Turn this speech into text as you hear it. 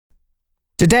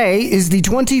Today is the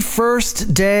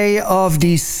 21st day of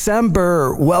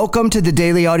December. Welcome to the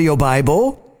Daily Audio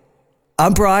Bible.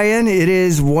 I'm Brian. It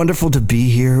is wonderful to be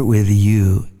here with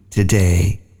you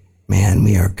today. Man,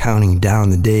 we are counting down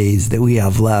the days that we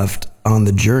have left on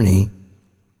the journey.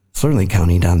 Certainly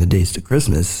counting down the days to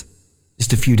Christmas,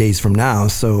 just a few days from now.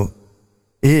 So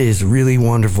it is really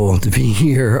wonderful to be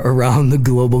here around the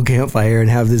global campfire and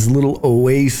have this little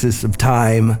oasis of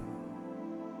time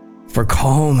for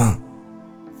calm,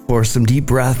 for some deep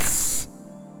breaths,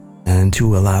 and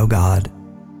to allow God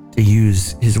to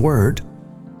use His Word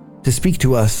to speak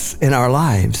to us in our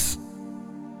lives.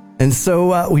 And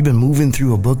so we've been moving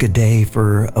through a book a day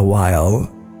for a while,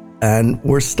 and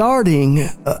we're starting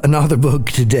another book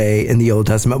today in the Old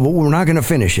Testament, but we're not going to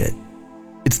finish it.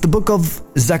 It's the book of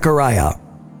Zechariah,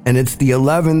 and it's the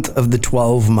 11th of the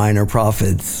 12 minor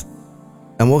prophets.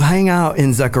 And we'll hang out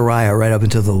in Zechariah right up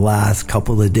until the last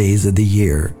couple of days of the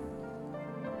year.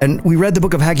 And we read the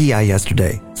book of Haggai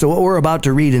yesterday. So what we're about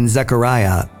to read in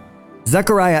Zechariah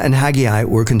and Haggai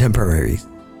were contemporaries.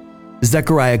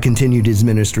 Zechariah continued his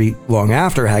ministry long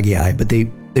after Haggai, but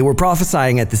they were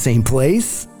prophesying at the same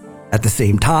place, at the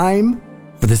same time,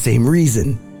 for the same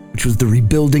reason, which was the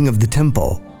rebuilding of the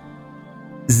temple.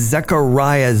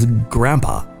 Zechariah's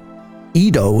grandpa,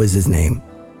 Iddo was his name,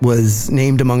 was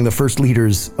named among the first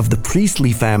leaders of the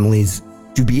priestly families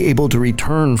to be able to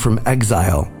return from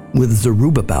exile with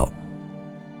Zerubbabel.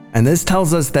 And this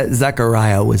tells us that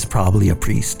Zechariah was probably a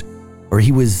priest, or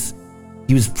he was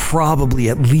probably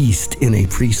at least in a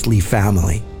priestly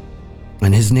family.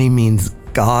 And his name means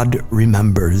God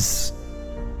remembers.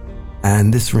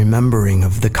 And this remembering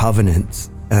of the covenants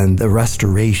and the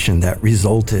restoration that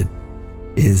resulted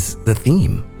is the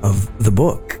theme of the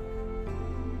book.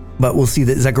 But we'll see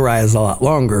that Zechariah is a lot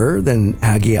longer than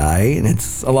Haggai, and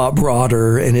it's a lot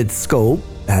broader in its scope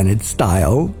and its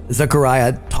style.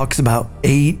 Zechariah talks about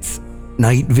 8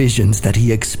 night visions that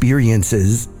he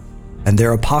experiences, and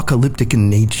they're apocalyptic in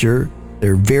nature.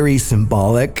 They're very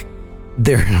symbolic.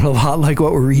 They're a lot like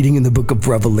what we're reading in the book of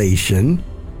Revelation.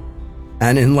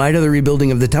 And in light of the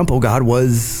rebuilding of the temple, God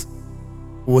was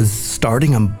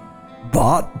starting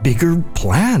a bigger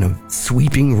plan of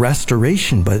sweeping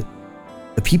restoration, but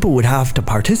the people would have to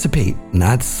participate. And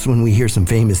that's when we hear some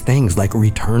famous things like,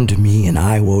 "Return to me and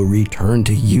I will return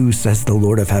to you, says the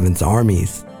Lord of heaven's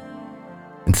armies."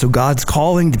 And so God's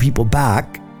calling the people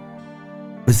back.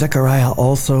 But Zechariah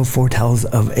also foretells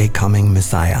of a coming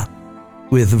Messiah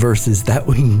with verses that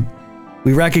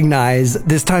we recognize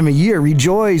this time of year.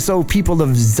 "Rejoice, O people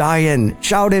of Zion.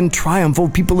 Shout in triumph, O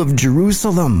people of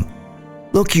Jerusalem.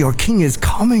 Look, your king is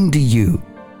coming to you.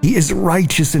 He is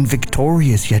righteous and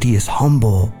victorious, yet he is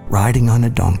humble, riding on a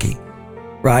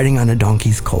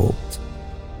donkey's colt."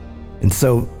 And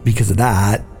so, because of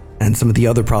that, and some of the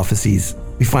other prophecies,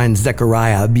 we find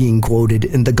Zechariah being quoted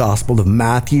in the Gospel of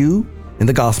Matthew, in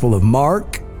the Gospel of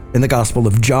Mark, in the Gospel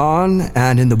of John,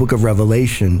 and in the book of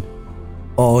Revelation,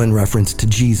 all in reference to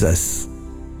Jesus.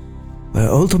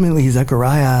 But ultimately,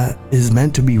 Zechariah is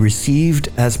meant to be received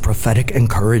as prophetic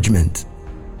encouragement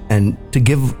and to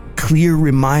give clear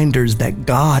reminders that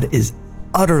God is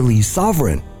utterly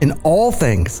sovereign in all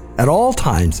things, at all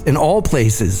times, in all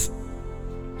places.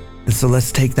 And so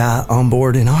let's take that on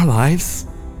board in our lives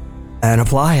and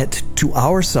apply it to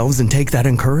ourselves and take that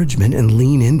encouragement and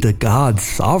lean into God's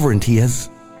sovereignty as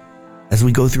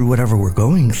we go through whatever we're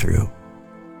going through.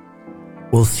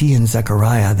 We'll see in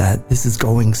Zechariah that this is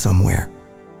going somewhere,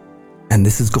 and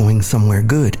this is going somewhere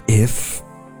good if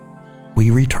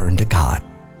we return to God.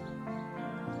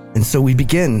 And so we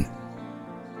begin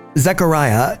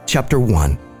Zechariah chapter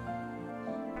 1.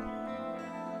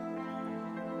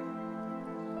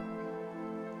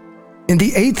 In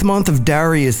the 8th month of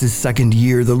Darius' 2nd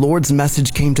year, the Lord's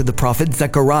message came to the prophet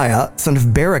Zechariah, son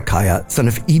of Berechiah, son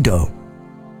of Iddo.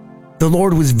 "The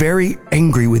Lord was very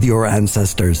angry with your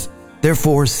ancestors.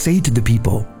 Therefore say to the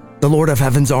people, the Lord of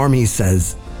heaven's armies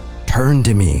says, 'Turn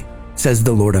to me,' says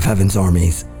the Lord of heaven's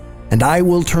armies, 'and I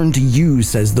will turn to you,'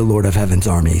 says the Lord of heaven's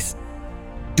armies.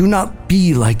 Do not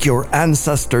be like your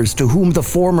ancestors to whom the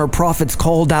former prophets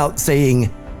called out, saying,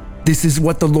 'This is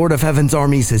what the Lord of heaven's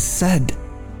armies has said.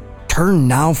 Turn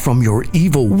now from your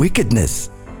evil wickedness.'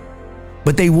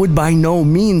 But they would by no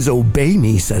means obey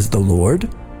me, says the Lord.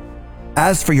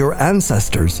 As for your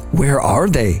ancestors, where are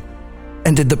they?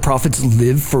 And did the prophets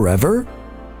live forever?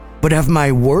 But have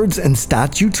my words and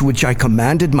statutes which I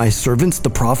commanded my servants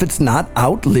the prophets not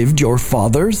outlived your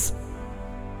fathers?"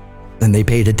 Then they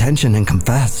paid attention and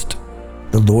confessed,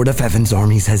 "The Lord of heaven's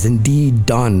armies has indeed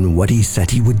done what he said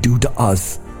he would do to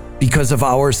us because of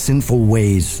our sinful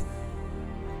ways."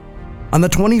 On the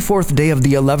 24th day of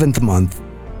the 11th month,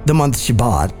 the month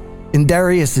Shebat, in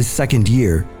Darius' second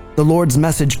year, the Lord's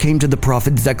message came to the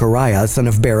prophet Zechariah, son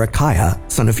of Berechiah,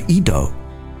 son of Iddo.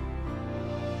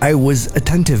 I was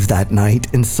attentive that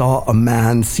night and saw a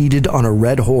man seated on a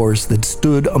red horse that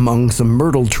stood among some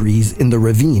myrtle trees in the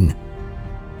ravine.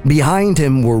 Behind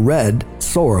him were red,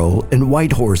 sorrel, and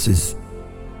white horses.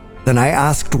 Then I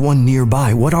asked one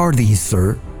nearby, "What are these,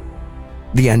 sir?"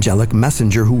 The angelic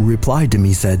messenger who replied to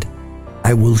me said,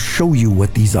 "I will show you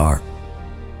what these are."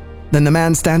 Then the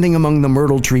man standing among the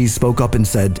myrtle trees spoke up and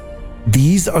said,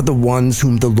 "These are the ones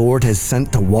whom the Lord has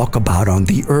sent to walk about on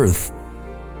the earth."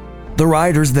 The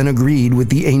riders then agreed with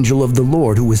the angel of the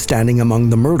Lord who was standing among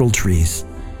the myrtle trees.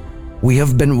 "We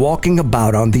have been walking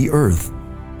about on the earth,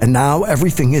 and now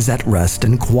everything is at rest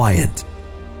and quiet."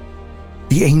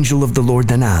 The angel of the Lord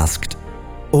then asked,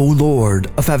 "O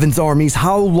Lord of heaven's armies,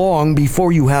 how long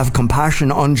before you have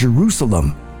compassion on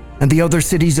Jerusalem and the other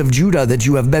cities of Judah that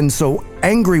you have been so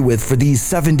angry with for these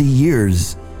 70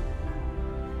 years?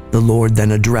 The Lord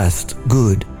then addressed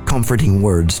good, comforting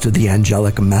words to the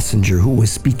angelic messenger who was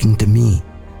speaking to me.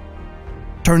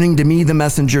 Turning to me, the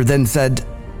messenger then said,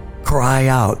 "Cry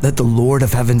out that the Lord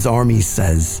of heaven's armies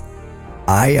says,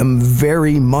 I am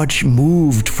very much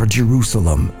moved for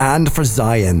Jerusalem and for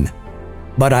Zion,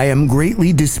 but I am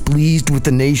greatly displeased with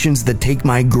the nations that take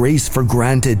my grace for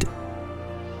granted.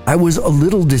 I was a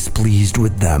little displeased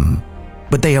with them,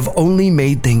 but they have only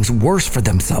made things worse for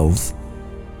themselves.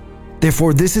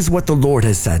 Therefore, this is what the Lord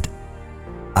has said.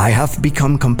 I have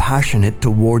become compassionate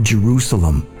toward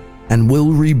Jerusalem and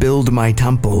will rebuild my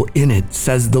temple in it,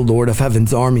 says the Lord of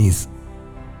heaven's armies.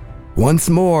 Once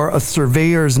more, a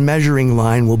surveyor's measuring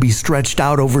line will be stretched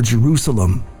out over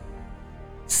Jerusalem.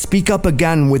 Speak up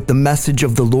again with the message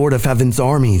of the Lord of heaven's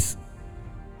armies.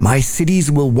 My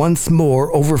cities will once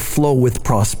more overflow with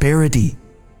prosperity,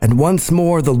 and once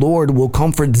more the Lord will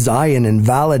comfort Zion and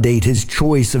validate his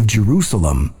choice of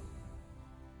Jerusalem.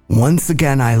 Once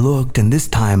again I looked, and this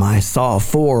time I saw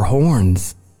 4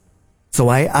 horns. So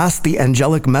I asked the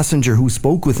angelic messenger who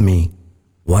spoke with me,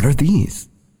 "What are these?"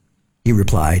 He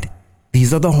replied,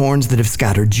 "These are the horns that have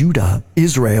scattered Judah,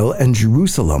 Israel, and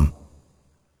Jerusalem."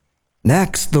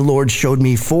 Next, the Lord showed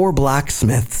me 4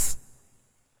 blacksmiths.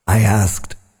 I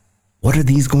asked, "What are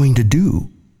these going to do?"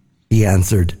 He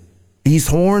answered, "These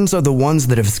horns are the ones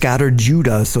that have scattered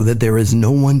Judah so that there is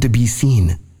no one to be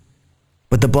seen.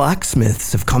 But the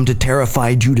blacksmiths have come to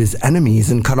terrify Judah's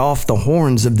enemies and cut off the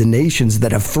horns of the nations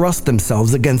that have thrust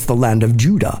themselves against the land of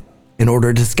Judah in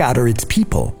order to scatter its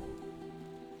people."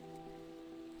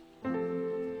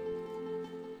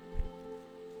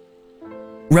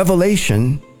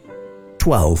 Revelation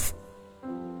 12.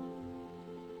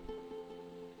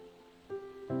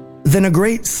 Then a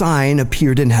great sign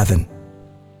appeared in heaven,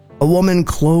 a woman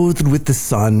clothed with the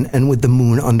sun and with the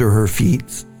moon under her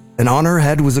feet, and on her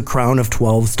head was a crown of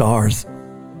 12 stars.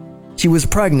 She was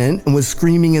pregnant and was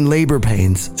screaming in labor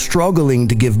pains, struggling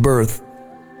to give birth.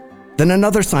 Then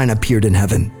another sign appeared in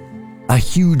heaven, a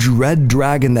huge red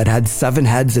dragon that had 7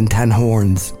 heads and 10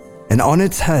 horns, and on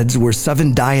its heads were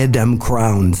 7 diadem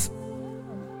crowns.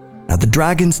 Now the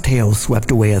dragon's tail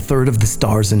swept away 1/3 of the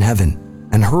stars in heaven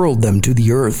and hurled them to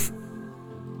the earth.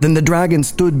 Then the dragon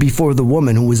stood before the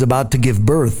woman who was about to give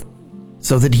birth,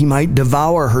 so that he might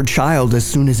devour her child as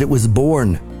soon as it was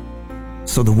born.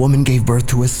 So the woman gave birth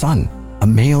to a son, a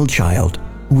male child,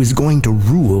 who is going to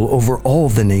rule over all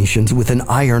the nations with an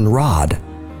iron rod.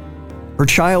 Her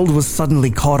child was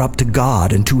suddenly caught up to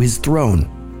God and to his throne,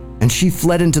 and she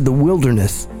fled into the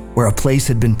wilderness, where a place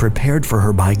had been prepared for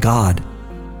her by God,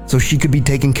 so she could be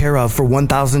taken care of for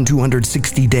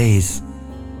 1,260 days.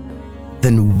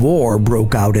 Then war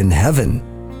broke out in heaven.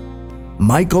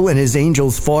 Michael and his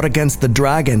angels fought against the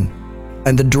dragon,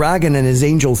 and the dragon and his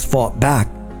angels fought back,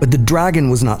 but the dragon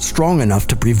was not strong enough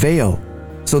to prevail,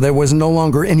 so there was no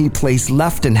longer any place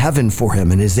left in heaven for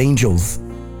him and his angels.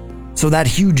 So that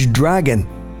huge dragon,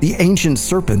 the ancient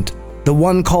serpent, the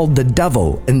one called the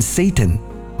devil and Satan,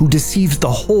 who deceives the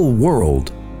whole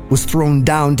world, was thrown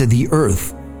down to the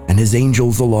earth, and his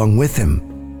angels along with him.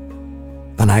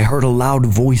 And I heard a loud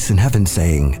voice in heaven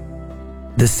saying,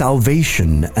 "The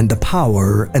salvation and the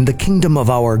power and the kingdom of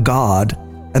our God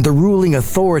and the ruling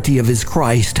authority of his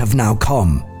Christ have now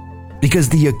come, because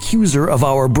the accuser of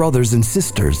our brothers and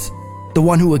sisters, the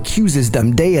one who accuses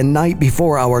them day and night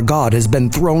before our God, has been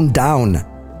thrown down.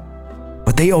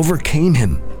 But they overcame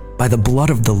him by the blood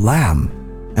of the Lamb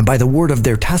and by the word of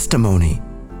their testimony,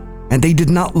 and they did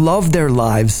not love their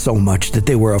lives so much that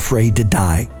they were afraid to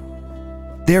die.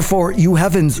 Therefore, you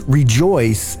heavens,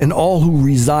 rejoice, and all who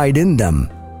reside in them.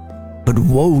 But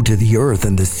woe to the earth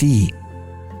and the sea,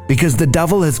 because the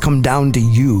devil has come down to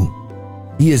you.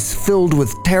 He is filled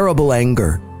with terrible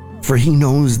anger, for he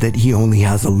knows that he only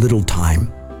has a little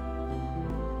time.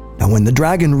 Now when the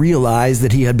dragon realized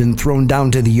that he had been thrown down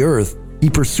to the earth,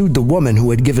 he pursued the woman who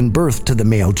had given birth to the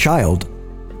male child.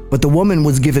 But the woman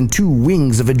was given 2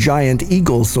 wings of a giant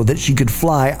eagle so that she could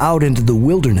fly out into the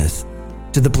wilderness,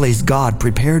 to the place God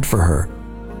prepared for her,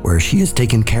 where she is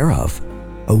taken care of,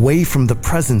 away from the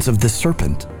presence of the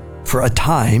serpent, for a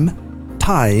time,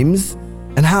 times,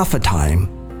 and half a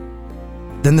time.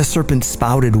 Then the serpent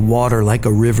spouted water like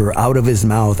a river out of his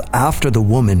mouth after the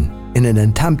woman in an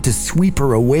attempt to sweep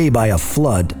her away by a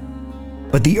flood.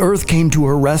 But the earth came to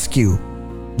her rescue.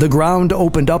 The ground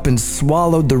opened up and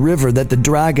swallowed the river that the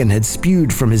dragon had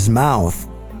spewed from his mouth.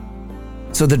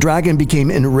 So the dragon became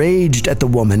enraged at the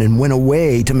woman and went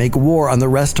away to make war on the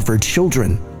rest of her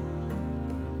children,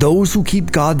 those who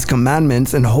keep God's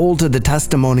commandments and hold to the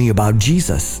testimony about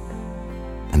Jesus.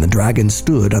 And the dragon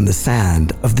stood on the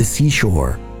sand of the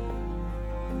seashore.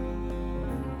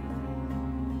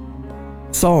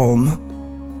 Psalm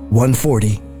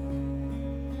 140.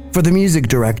 For the music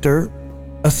director,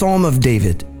 a psalm of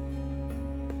David.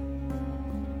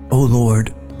 O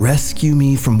Lord, rescue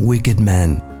me from wicked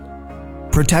men.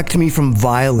 Protect me from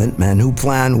violent men who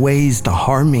plan ways to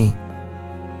harm me.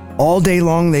 All day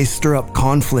long they stir up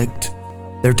conflict.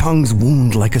 Their tongues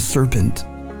wound like a serpent.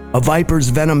 A viper's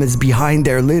venom is behind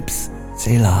their lips.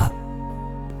 Selah.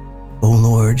 O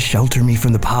Lord, shelter me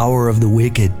from the power of the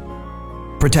wicked.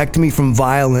 Protect me from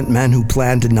violent men who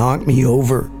plan to knock me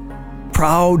over.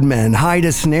 Proud men hide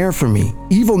a snare for me.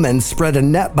 Evil men spread a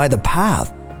net by the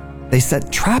path. They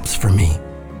set traps for me.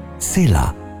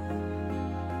 Selah.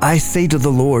 I say to the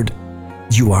Lord,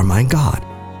 you are my God.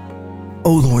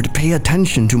 O Lord, pay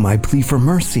attention to my plea for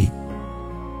mercy.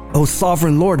 O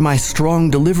sovereign Lord, my strong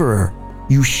deliverer,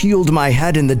 you shield my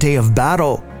head in the day of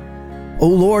battle. O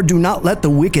Lord, do not let the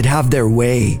wicked have their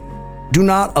way. Do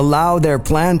not allow their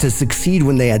plan to succeed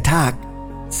when they attack.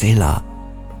 Selah.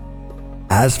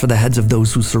 As for the heads of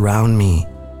those who surround me,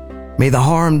 may the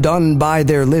harm done by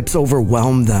their lips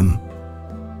overwhelm them.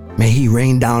 May he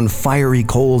rain down fiery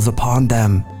coals upon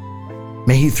them.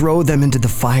 May he throw them into the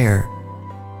fire.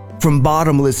 From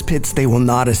bottomless pits they will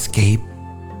not escape.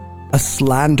 A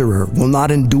slanderer will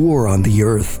not endure on the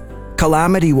earth.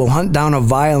 Calamity will hunt down a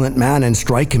violent man and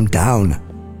strike him down.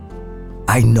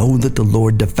 I know that the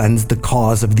Lord defends the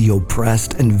cause of the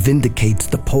oppressed and vindicates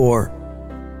the poor.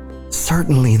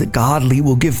 Certainly the godly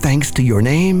will give thanks to your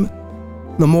name.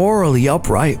 The morally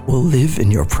upright will live in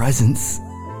your presence.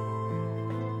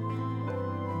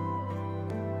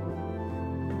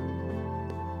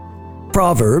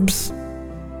 Proverbs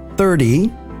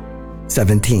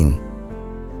 30:17.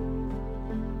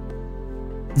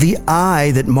 The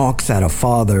eye that mocks at a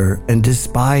father and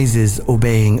despises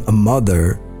obeying a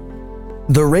mother,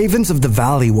 the ravens of the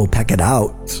valley will peck it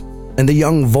out, and the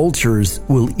young vultures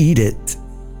will eat it.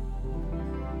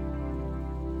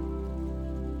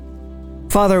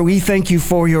 Father, we thank you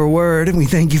for your word, and we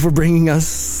thank you for bringing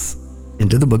us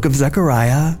into the book of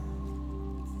Zechariah,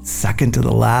 second to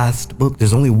the last book.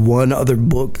 There's only one other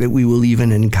book that we will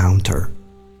even encounter.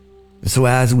 So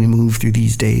as we move through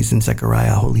these days in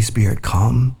Zechariah, Holy Spirit,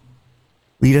 come.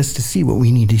 Lead us to see what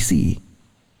we need to see.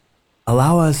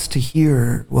 Allow us to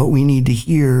hear what we need to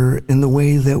hear in the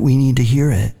way that we need to hear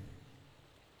it.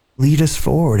 Lead us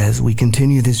forward as we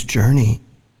continue this journey,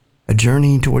 a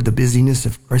journey toward the busyness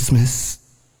of Christmas,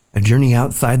 a journey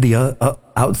outside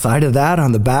of that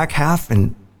on the back half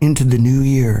and into the new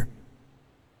year.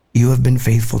 You have been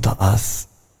faithful to us,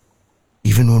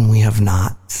 even when we have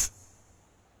not.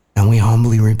 And we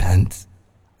humbly repent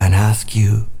and ask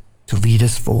you to lead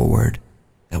us forward,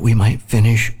 that we might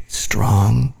finish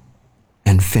strong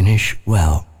and finish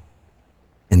well.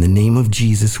 In the name of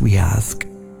Jesus we ask.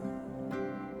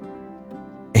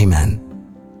 Amen.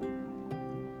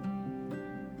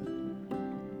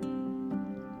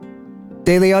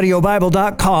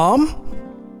 DailyAudioBible.com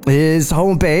is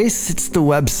home base. It's the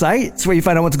website. It's where you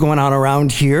find out what's going on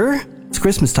around here. It's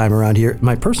Christmas time around here.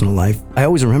 My personal life, I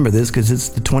always remember this because it's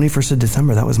the 21st of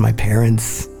December. That was my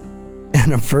parents'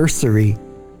 anniversary.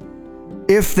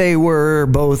 If they were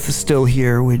both still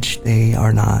here, which they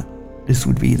are not, this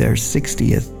would be their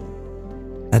 60th.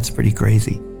 That's pretty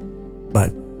crazy.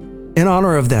 But in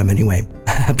honor of them anyway,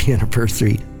 happy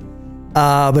anniversary.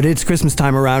 But it's Christmas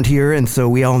time around here, and so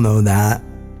we all know that.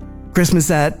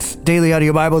 Christmas at Daily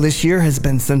Audio Bible this year has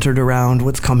been centered around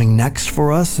what's coming next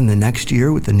for us in the next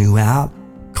year with the new app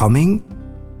coming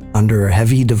under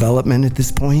heavy development at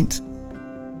this point.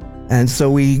 And so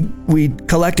we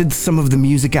collected some of the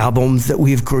music albums that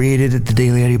we've created at the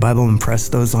Daily Audio Bible and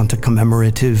pressed those onto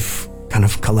commemorative kind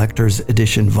of collector's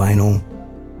edition vinyl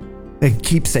a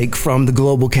keepsake from the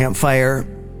Global Campfire,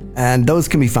 and those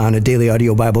can be found at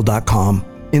dailyaudiobible.com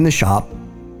in the shop,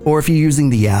 or if you're using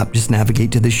the app, just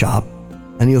navigate to the shop,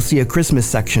 and you'll see a Christmas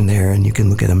section there, and you can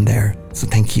look at them there. So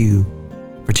thank you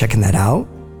for checking that out.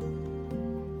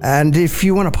 And if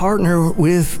you want to partner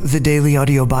with the Daily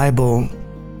Audio Bible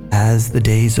as the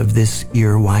days of this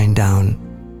year wind down,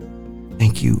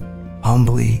 thank you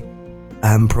humbly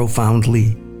and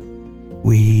profoundly.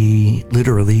 We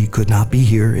literally could not be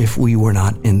here if we were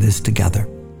not in this together.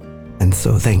 And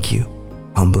so thank you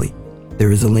humbly.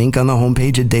 There is a link on the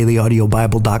homepage at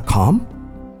dailyaudiobible.com.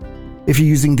 If you're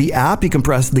using the app, you can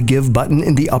press the Give button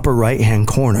in the upper right-hand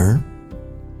corner.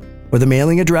 Or the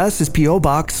mailing address is P.O.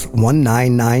 Box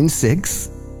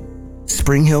 1996,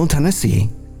 Spring Hill,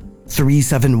 Tennessee,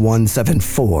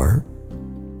 37174.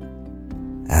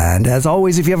 And as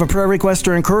always, if you have a prayer request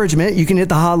or encouragement, you can hit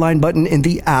the hotline button in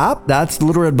the app. That's the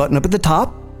little red button up at the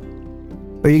top.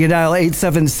 Or you can dial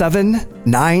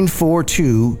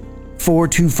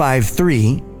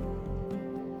 877-942-4253.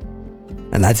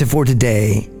 And that's it for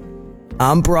today.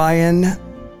 I'm Brian.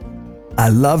 I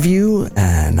love you,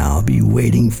 and I'll be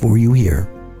waiting for you here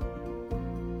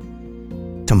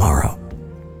tomorrow.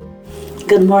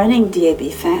 Good morning, DAB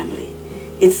family.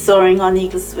 It's Soaring on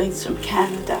Eagle's Wings from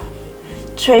Canada.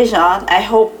 Trajan, I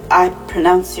hope I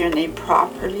pronounce your name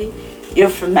properly. You're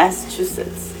from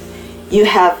Massachusetts. You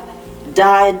have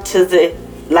died to the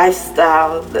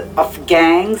lifestyle of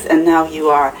gangs, and now you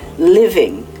are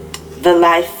living the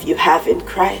life you have in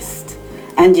Christ.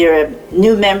 And you're a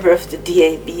new member of the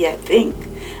DAB, I think.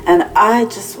 And I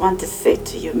just want to say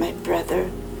to you, my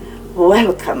brother,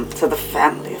 welcome to the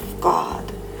family of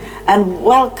God. And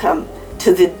welcome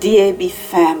to the DAB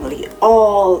family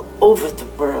all over the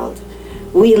world.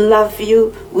 We love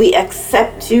you, we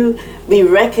accept you, we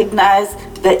recognize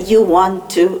that you want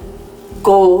to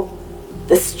go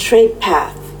the straight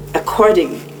path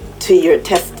according to your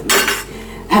testimony.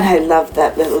 And I love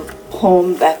that little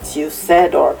poem that you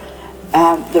said, or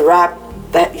the rap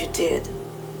that you did.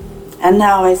 And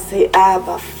now I say,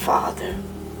 Abba, Father,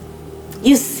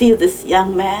 you see this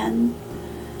young man,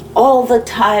 all the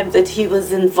time that he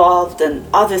was involved in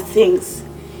other things,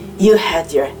 you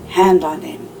had your hand on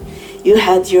him. You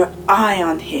had your eye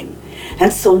on him.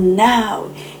 And so now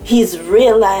he's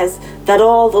realized that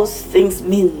all those things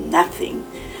mean nothing.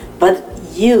 But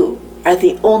you are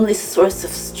the only source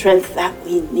of strength that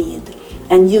we need.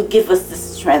 And you give us the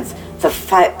strength to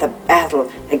fight the battle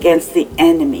against the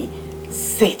enemy,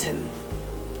 Satan.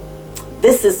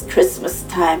 This is Christmas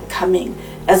time coming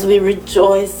as we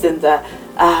rejoice in the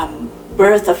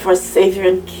birth of our Savior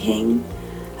and King.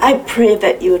 I pray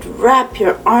that you would wrap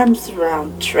your arms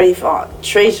around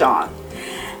Trajan,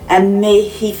 and may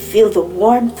he feel the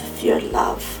warmth of your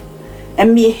love,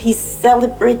 and may he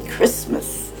celebrate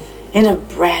Christmas in a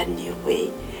brand new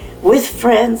way, with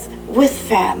friends, with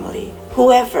family,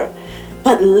 whoever.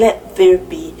 But let there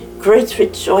be great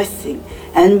rejoicing,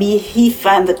 and may he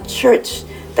find the church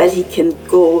that he can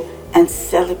go and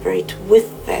celebrate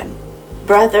with them.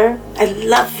 Brother, I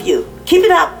love you. Keep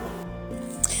it up.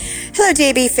 Hello,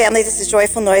 DAB family. This is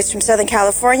Joyful Noise from Southern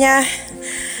California.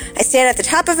 I stand at the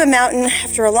top of a mountain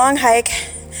after a long hike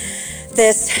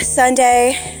this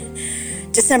Sunday,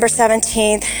 December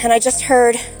 17th, and I just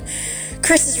heard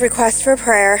Chris's request for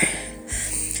prayer.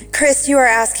 Chris, you are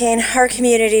asking our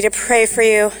community to pray for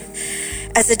you.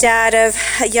 As a dad of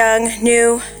a young,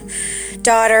 new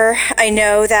daughter, I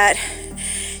know that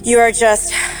you are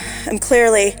just, I'm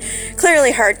clearly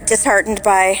disheartened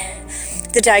by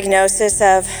the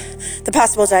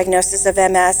possible diagnosis of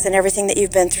MS and everything that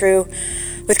you've been through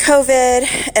with COVID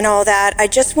and all that. I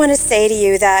just want to say to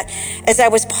you that as I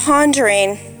was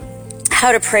pondering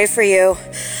how to pray for you,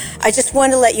 I just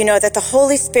want to let you know that the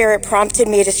Holy Spirit prompted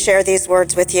me to share these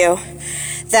words with you.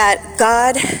 That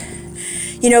God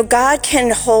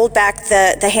can hold back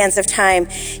the hands of time.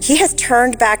 He has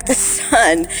turned back the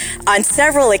sun on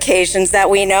several occasions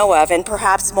that we know of, and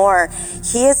perhaps more.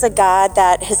 He is a God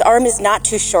that his arm is not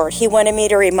too short. He wanted me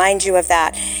to remind you of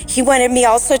that. He wanted me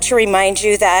also to remind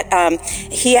you that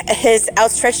his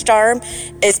outstretched arm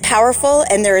is powerful,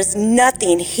 and there is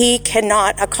nothing he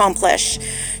cannot accomplish.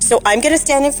 So I'm going to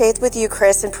stand in faith with you,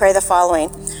 Chris, and pray the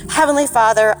following. Heavenly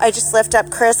Father, I just lift up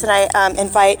Chris, and I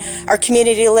invite our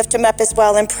community to lift him up as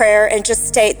well in prayer, and just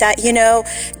state that,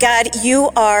 God, you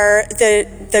are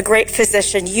the great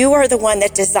physician. You are the one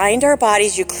that designed our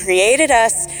bodies. You created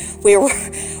us.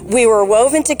 We were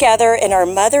woven together in our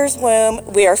mother's womb.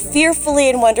 We are fearfully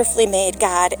and wonderfully made,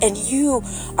 God, and you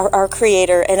are our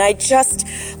creator. And I just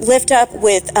lift up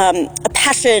with a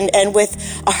passion and with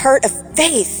a heart of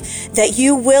faith that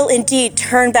you will indeed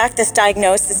turn back this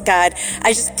diagnosis, God.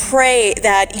 I just pray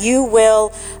that you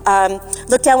will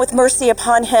look down with mercy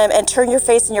upon him and turn your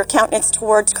face and your countenance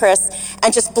towards Chris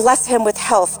and just bless him with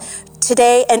health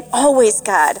today and always,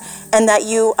 God, and that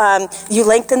you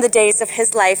lengthen the days of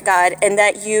his life, God, and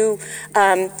that you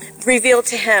reveal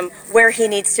to him where he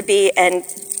needs to be. And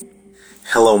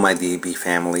hello, my DAB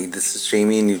family. This is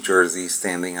Jamie in New Jersey,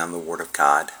 standing on the Word of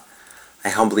God. I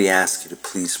humbly ask you to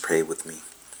please pray with me.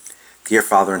 Dear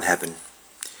Father in heaven,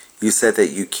 you said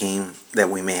that you came that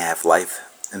we may have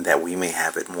life and that we may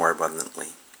have it more abundantly.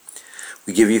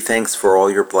 We give you thanks for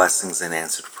all your blessings and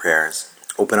answered prayers.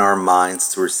 Open our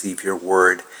minds to receive your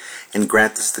word and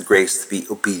grant us the grace to be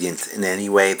obedient in any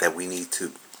way that we need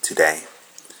to today.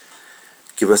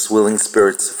 Give us willing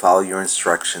spirits to follow your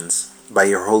instructions. By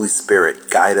your Holy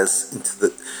Spirit, guide us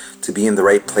to be in the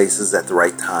right places at the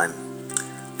right time.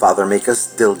 Father, make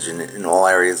us diligent in all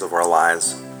areas of our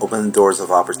lives. Open the doors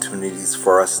of opportunities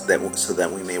for us so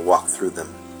that we may walk through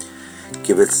them.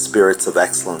 Give us spirits of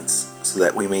excellence so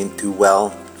that we may do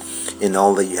well in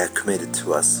all that you have committed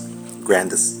to us.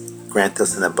 Grant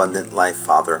us an abundant life,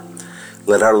 Father.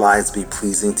 Let our lives be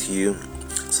pleasing to you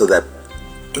so that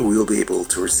we will be able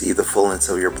to receive the fullness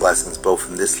of your blessings both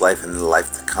in this life and in the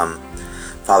life to come.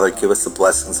 Father, give us the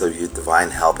blessings of your divine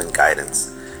help and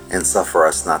guidance and suffer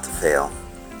us not to fail.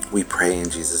 We pray in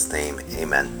Jesus' name,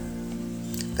 amen.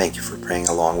 Thank you for praying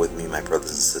along with me, my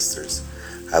brothers and sisters.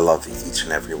 I love each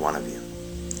and every one of you.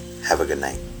 Have a good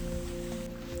night.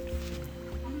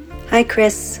 Hi,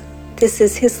 Chris. This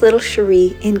is his little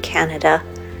Cherie in Canada.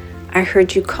 I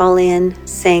heard you call in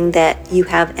saying that you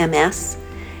have MS,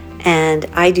 and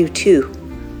I do too.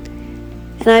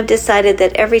 And I've decided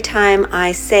that every time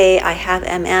I say I have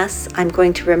MS, I'm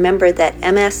going to remember that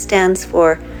MS stands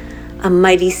for a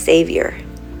mighty Savior.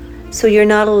 So you're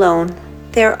not alone.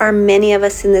 There are many of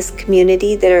us in this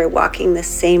community that are walking the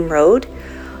same road,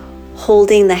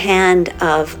 holding the hand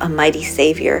of a mighty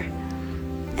Savior.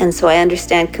 And so I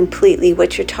understand completely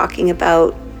what you're talking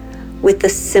about with the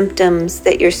symptoms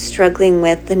that you're struggling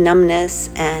with, the numbness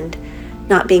and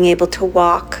not being able to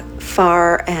walk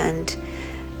far and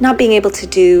not being able to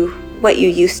do what you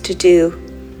used to do.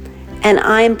 And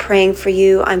I'm praying for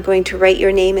you. I'm going to write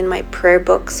your name in my prayer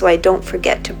book so I don't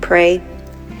forget to pray.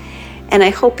 And I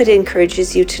hope it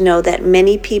encourages you to know that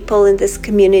many people in this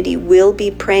community will be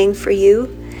praying for you.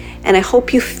 And I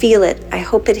hope you feel it. I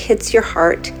hope it hits your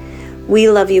heart. We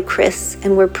love you, Chris,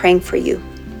 and we're praying for you.